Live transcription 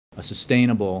a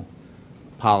sustainable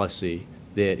policy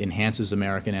that enhances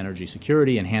American energy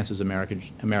security, enhances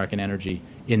American energy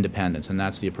independence, and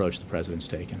that's the approach the President's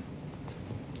taken.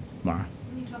 Mara?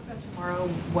 Can you talk about tomorrow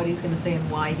what he's going to say and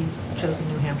why he's chosen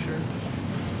New Hampshire?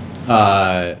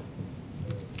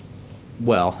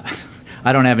 Well,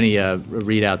 I don't have any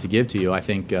readout to give to you. I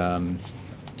think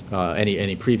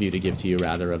any preview to give to you,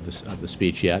 rather, of the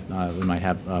speech yet. We might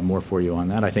have more for you on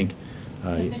that. I think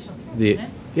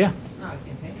yeah. It's not a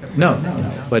campaign trip. No.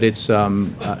 But it's I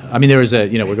mean, there is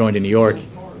we're going to New York.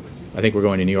 I think we're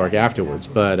going to New York afterwards.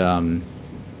 But I'm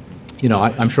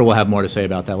sure we'll have more to say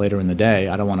about that later in the day.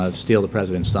 I don't want to steal the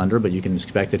President's thunder, but you can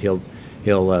expect that he'll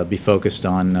be focused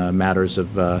on matters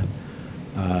of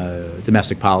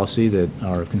domestic policy that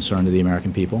are of concern to the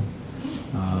American people,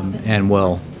 and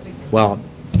I'm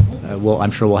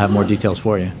sure we'll have more details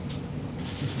for you.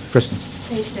 Kristen.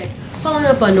 Thanks, Jay. Following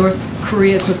up on North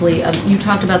Korea quickly, you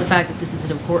talked about the fact that this is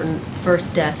an important first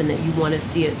step and that you want to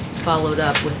see it followed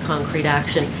up with concrete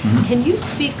action. Mm-hmm. Can you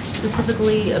speak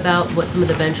specifically about what some of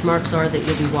the benchmarks are that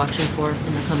you'll be watching for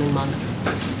in the coming months?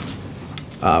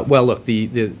 Well, look,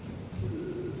 the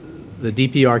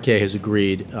DPRK has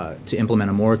agreed to implement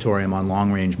a moratorium on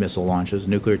long-range missile launches,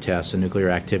 nuclear tests, and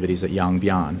nuclear activities at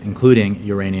Yongbyon, including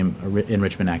uranium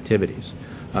enrichment activities.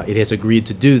 It has agreed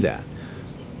to do that.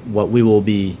 What we will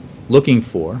be looking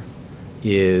for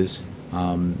is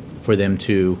for them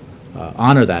to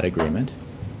honor that agreement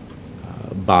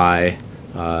by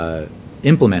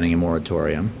implementing a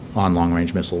moratorium on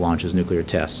long-range missile launches, nuclear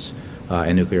tests,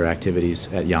 and nuclear activities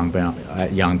at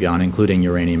Yongbyon, including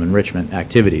uranium enrichment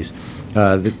activities.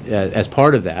 As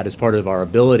part of that, as part of our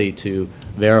ability to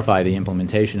verify the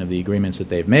implementation of the agreements that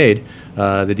they've made,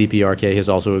 the DPRK has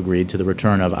also agreed to the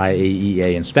return of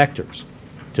IAEA inspectors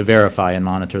to verify and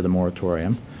monitor the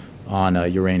moratorium on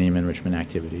uranium enrichment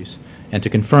activities, and to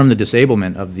confirm the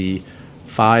disablement of the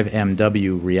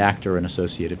 5MW reactor and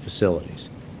associated facilities,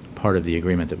 part of the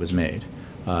agreement that was made.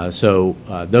 So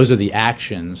those are the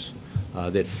actions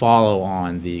that follow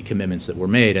on the commitments that were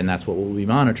made, and that's what we'll be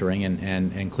monitoring,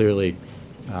 and clearly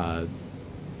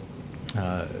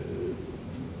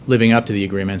living up to the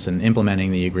agreements and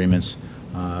implementing the agreements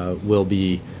will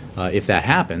be, if that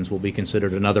happens, will be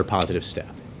considered another positive step.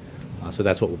 So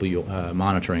that's what we'll be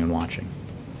monitoring and watching.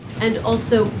 And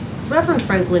also, Reverend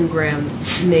Franklin Graham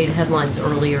made headlines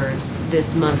earlier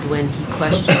this month when he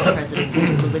questioned the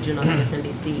president's religion on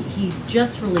MSNBC. He's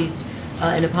just released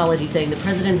an apology saying the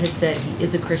president has said he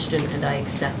is a Christian and I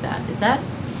accept that. Is that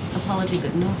apology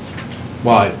good enough?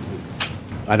 Well,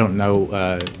 I don't know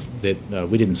that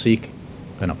we didn't seek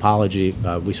an apology.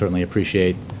 We certainly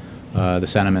appreciate the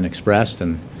sentiment expressed,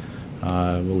 and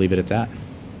we'll leave it at that.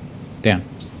 Dan.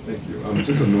 Thank you.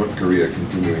 Just on North Korea,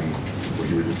 continuing what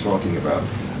you were just talking about,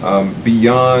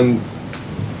 beyond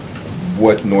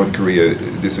what North Korea,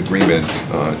 this agreement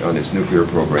on its nuclear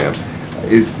program,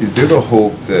 is there the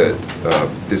hope that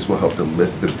this will help to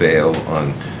lift the veil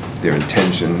on their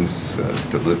intentions,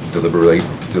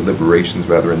 deliberations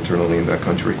rather internally in that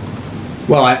country?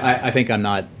 Well, I think I'm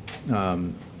not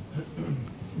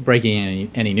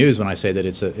breaking any news when I say that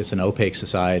it's an opaque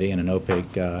society and an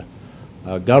opaque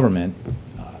government.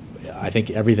 I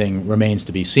think everything remains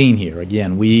to be seen here.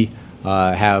 Again, we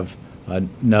have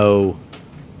no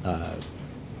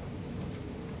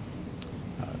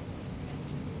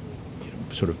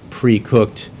sort of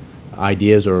pre-cooked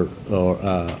ideas or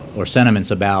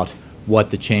sentiments about what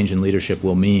the change in leadership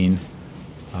will mean.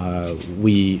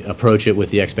 We approach it with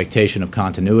the expectation of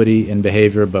continuity in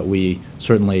behavior, but we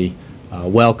certainly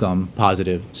welcome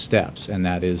positive steps, and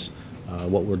that is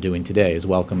what we're doing today, is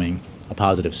welcoming a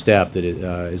positive step that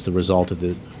is the result of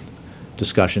the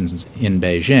discussions in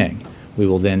Beijing. We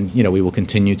will then, we will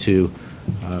continue to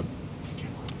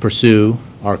pursue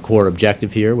our core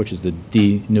objective here, which is the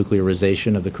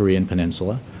denuclearization of the Korean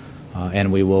Peninsula,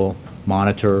 and we will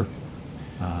monitor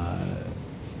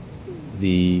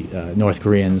the North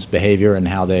Koreans' behavior and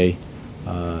how they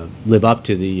live up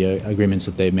to the agreements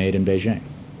that they've made in Beijing.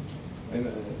 And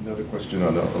another question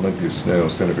on Olympia Snowe.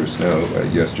 Senator Snowe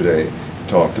yesterday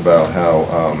talked about how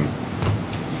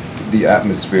the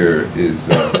atmosphere is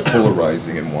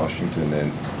polarizing in Washington,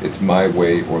 and it's my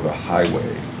way or the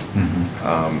highway.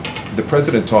 Mm-hmm. The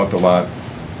president talked a lot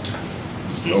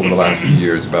over the last few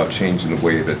years about changing the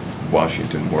way that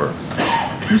Washington works.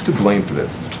 Who's to blame for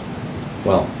this?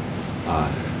 Well,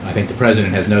 I think the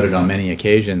president has noted on many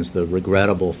occasions the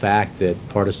regrettable fact that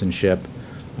partisanship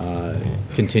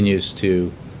continues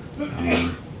to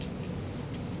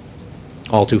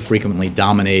all too frequently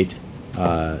dominate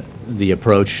the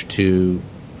approach to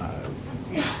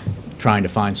trying to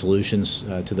find solutions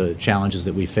to the challenges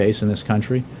that we face in this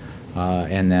country.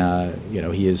 You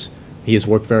know, he has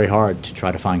worked very hard to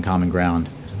try to find common ground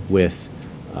with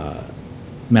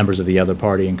members of the other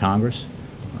party in Congress,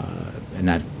 and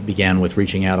that began with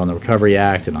reaching out on the Recovery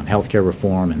Act and on health care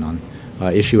reform and on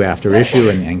issue after issue,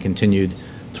 and continued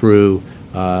through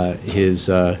his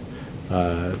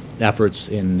efforts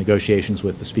in negotiations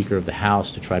with the Speaker of the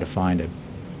House to try to find a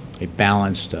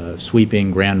balanced,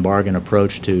 sweeping, grand bargain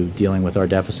approach to dealing with our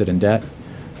deficit and debt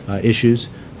issues.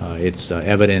 It's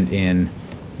evident in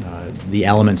the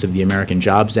elements of the American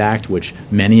Jobs Act, which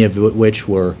many of which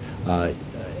were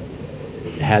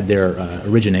had their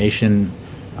origination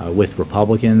with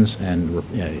Republicans and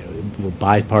were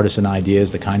bipartisan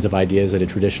ideas, the kinds of ideas that had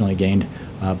traditionally gained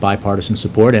bipartisan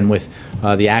support. And with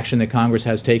the action that Congress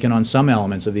has taken on some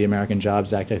elements of the American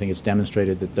Jobs Act, I think it's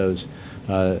demonstrated that those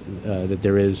that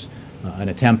there is an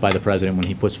attempt by the President when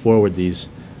he puts forward these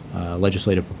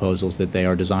legislative proposals that they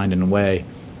are designed in a way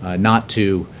not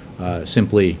to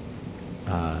simply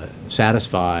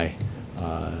satisfy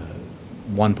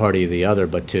one party or the other,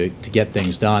 but to get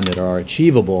things done that are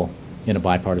achievable in a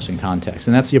bipartisan context.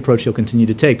 And that's the approach he'll continue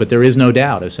to take. But there is no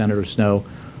doubt, as Senator Snowe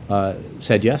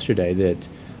said yesterday, that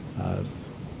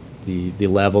the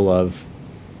level of,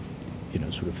 you know,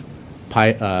 sort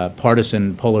of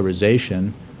partisan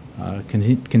polarization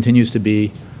continues to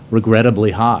be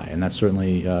regrettably high, and that's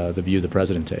certainly the view the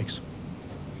President takes.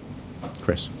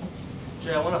 Chris.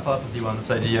 Jay, I want to follow up with you on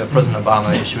this idea of President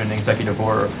Obama issuing an executive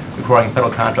order requiring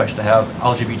federal contractors to have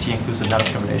LGBT-inclusive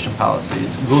non-discrimination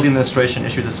policies. Will the administration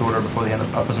issue this order before the end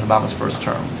of President Obama's first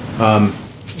term?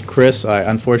 Chris, I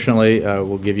unfortunately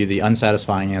will give you the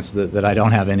unsatisfying answer that I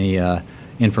don't have any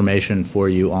information for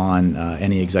you on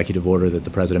any executive order that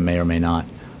the President may or may not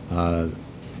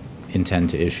intend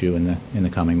to issue in the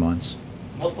coming months.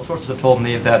 Multiple sources have told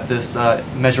me that this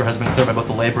measure has been cleared by both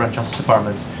the Labor and Justice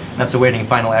Departments, and that's awaiting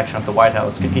final action at the White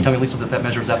House. Can you tell me at least what that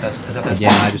measure is at that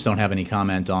Again, I just don't have any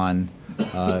comment on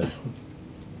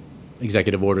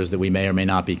executive orders that we may or may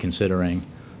not be considering,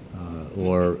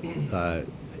 or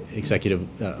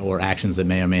executive or actions that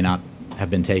may or may not have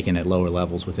been taken at lower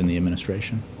levels within the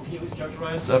administration. Can you at least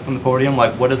characterize from the podium,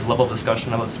 like, what is the level of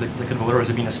discussion of this executive order? Is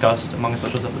it being discussed among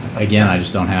officials at this time? Again, I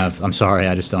just don't have, I'm sorry,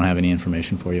 I just don't have any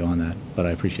information for you on that, but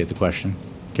I appreciate the question.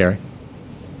 Carrie?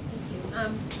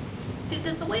 Thank you.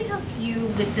 Does the White House view,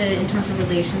 in terms of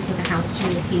relations with the House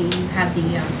GOP, you had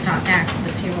the Stop Act,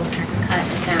 the payroll tax cut,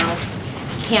 and now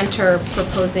Cantor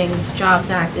proposing this Jobs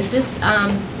Act. Is this,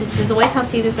 does the White House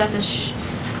see this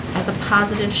as a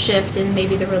positive shift in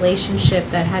maybe the relationship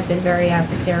that had been very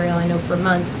adversarial? I know for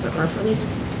months, or for at least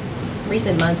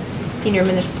recent months, senior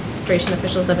administration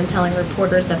officials have been telling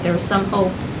reporters that there was some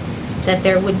hope that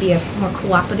there would be a more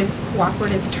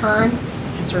cooperative turn,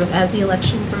 sort of as the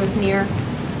election grows near,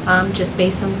 just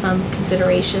based on some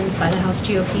considerations by the House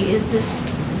GOP. Is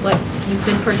this what you've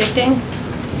been predicting?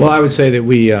 Well, I would say that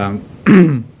we, our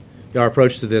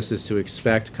approach to this is to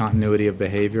expect continuity of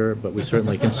behavior, but we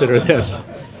certainly consider this.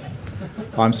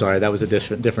 Oh, I'm sorry, that was a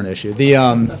different issue.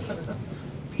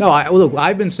 No, look,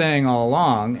 I've been saying all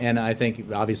along, and I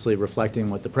think obviously reflecting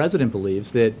what the President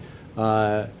believes, that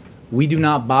we do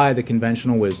not buy the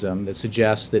conventional wisdom that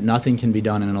suggests that nothing can be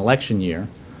done in an election year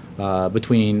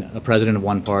between a president of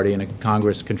one party and a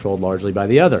Congress controlled largely by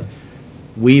the other.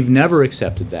 We've never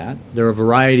accepted that. There are a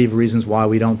variety of reasons why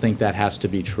we don't think that has to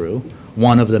be true.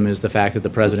 One of them is the fact that the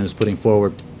President is putting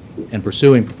forward and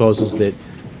pursuing proposals that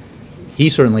he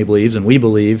certainly believes, and we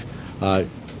believe,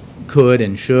 could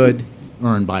and should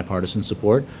earn bipartisan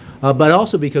support, but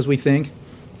also because we think,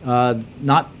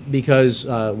 not because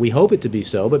we hope it to be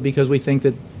so, but because we think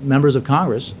that members of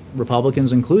Congress,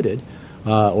 Republicans included,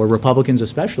 or Republicans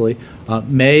especially,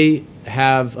 may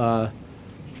have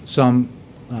some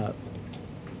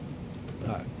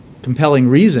compelling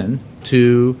reason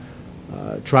to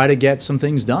try to get some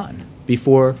things done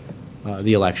before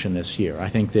the election this year. I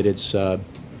think that it's a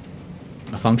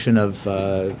function of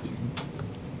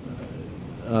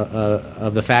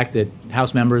the fact that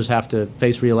House members have to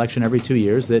face re-election every 2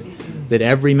 years, that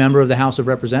every member of the House of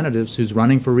Representatives who's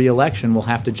running for re-election will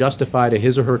have to justify to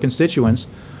his or her constituents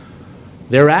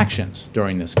their actions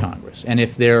during this Congress. And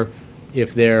if the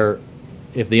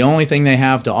only thing they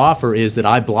have to offer is that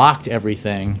I blocked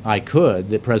everything I could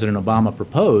that President Obama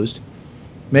proposed,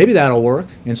 maybe that'll work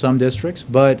in some districts,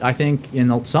 but I think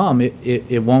in some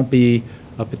it won't be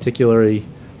a particularly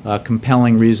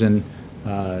compelling reason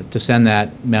to send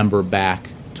that member back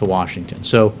to Washington.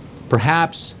 So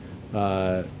perhaps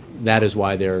that is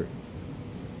why there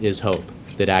is hope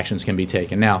that actions can be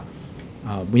taken. Now,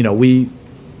 you know, we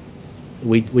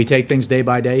take things day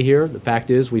by day here. The fact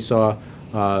is we saw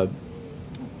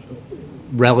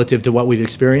relative to what we've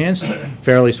experienced,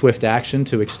 fairly swift action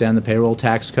to extend the payroll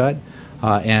tax cut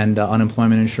and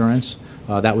unemployment insurance.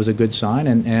 That was a good sign,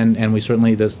 and we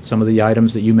certainly, some of the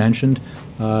items that you mentioned,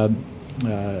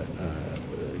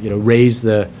 raise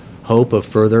the hope of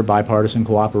further bipartisan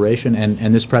cooperation,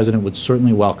 and this president would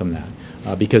certainly welcome that.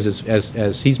 Because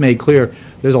as he's made clear,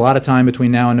 there's a lot of time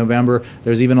between now and November.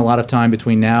 There's even a lot of time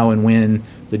between now and when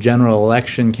the general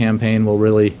election campaign will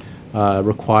really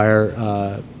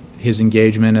require his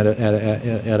engagement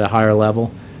at a higher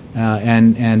level.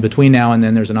 And between now and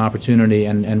then, there's an opportunity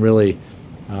and really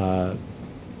a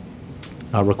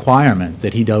requirement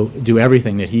that he do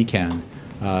everything that he can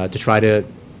to try to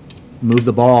move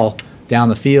the ball down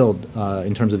the field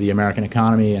in terms of the American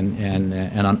economy and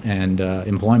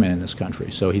employment in this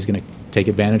country. So he's going to take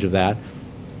advantage of that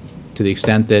to the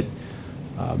extent that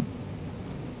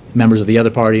members of the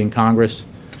other party in Congress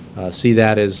see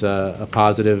that as a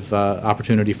positive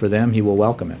opportunity for them. He will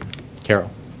welcome it. Carol.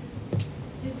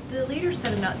 Did the leaders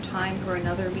set enough time for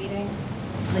another meeting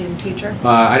in the future?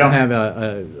 I don't have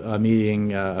a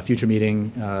meeting, a future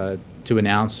meeting to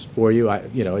announce for you.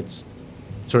 It's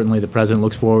certainly the president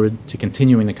looks forward to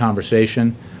continuing the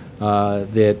conversation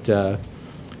that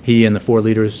he and the four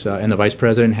leaders and the vice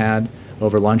president had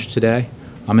over lunch today.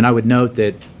 And I would note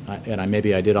that, and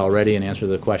maybe I did already in answer to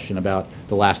the question about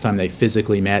the last time they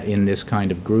physically met in this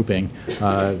kind of grouping,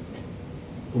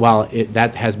 while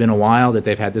that has been a while that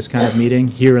they've had this kind of meeting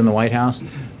here in the White House, the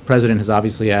president has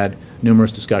obviously had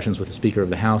numerous discussions with the Speaker of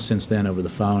the House since then over the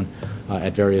phone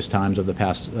at various times over the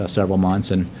past several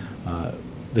months, and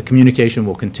the communication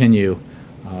will continue,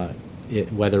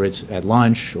 whether it's at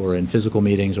lunch or in physical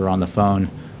meetings or on the phone,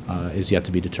 is yet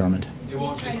to be determined. It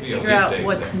won't just be figure out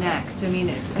what's next. I mean,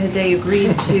 had they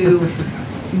agreed to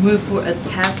move for a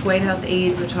task White House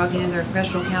aides? We're talking to their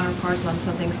congressional counterparts on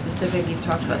something specific. You've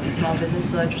talked about the small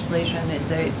business legislation.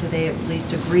 Do they at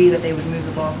least agree that they would move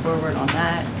the ball forward on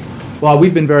that? Well,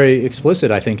 we've been very explicit,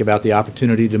 I think, about the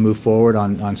opportunity to move forward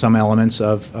on some elements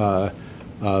of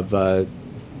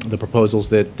the proposals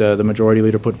that the majority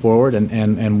leader put forward,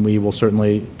 and we will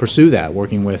certainly pursue that,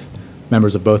 working with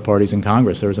members of both parties in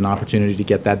Congress. There's an opportunity to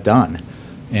get that done,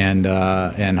 and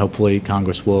hopefully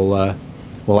Congress will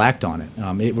act on it.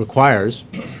 It requires,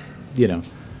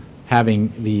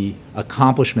 having the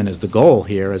accomplishment as the goal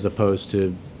here, as opposed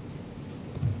to,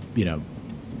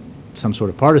 some sort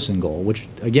of partisan goal, which,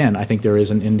 again, I think there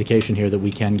is an indication here that we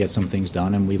can get some things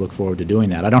done, and we look forward to doing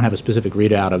that. I don't have a specific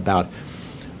readout about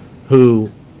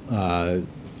who,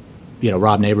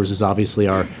 Rob Neighbors is obviously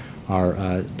our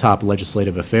top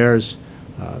legislative affairs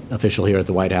official here at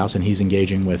the White House, and he's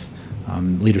engaging with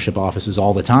leadership offices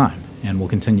all the time, and will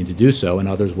continue to do so, and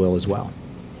others will as well.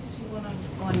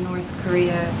 On North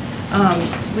Korea,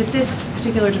 with this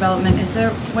particular development, is the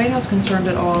White House concerned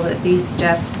at all that these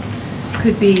steps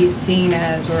could be seen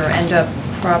as or end up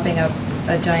propping up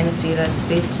a dynasty that's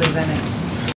basically been